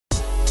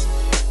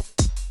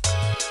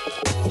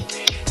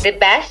The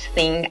best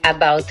thing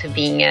about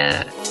being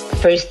a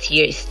first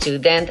year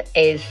student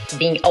is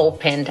being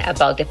open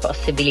about the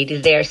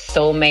possibilities. There are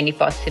so many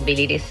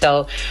possibilities.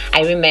 So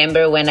I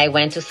remember when I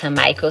went to St.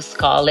 Michael's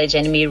College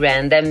and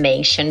Miranda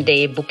mentioned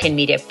the book and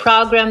media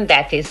program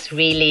that is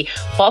really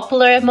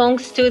popular among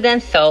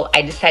students. So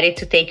I decided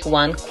to take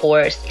one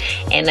course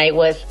and I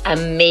was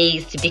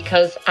amazed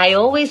because I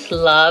always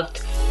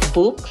loved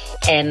books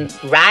and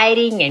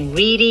writing and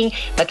reading,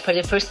 but for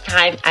the first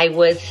time I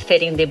was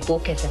studying the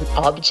book as an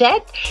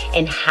object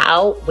and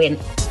how, when,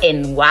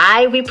 and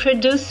why we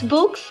produce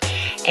books.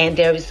 And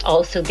there is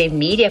also the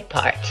media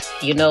part,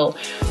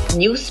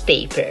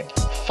 newspaper,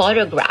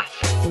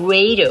 photograph,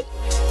 radio,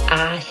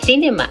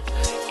 cinema,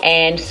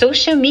 and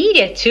social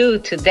media too.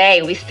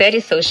 Today we study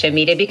social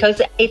media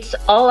because it's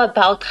all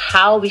about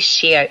how we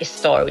share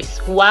stories,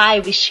 why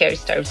we share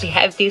stories. We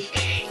have this,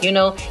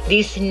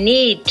 this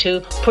need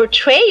to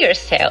portray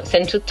ourselves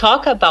and to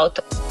talk about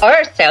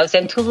ourselves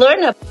and to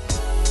learn about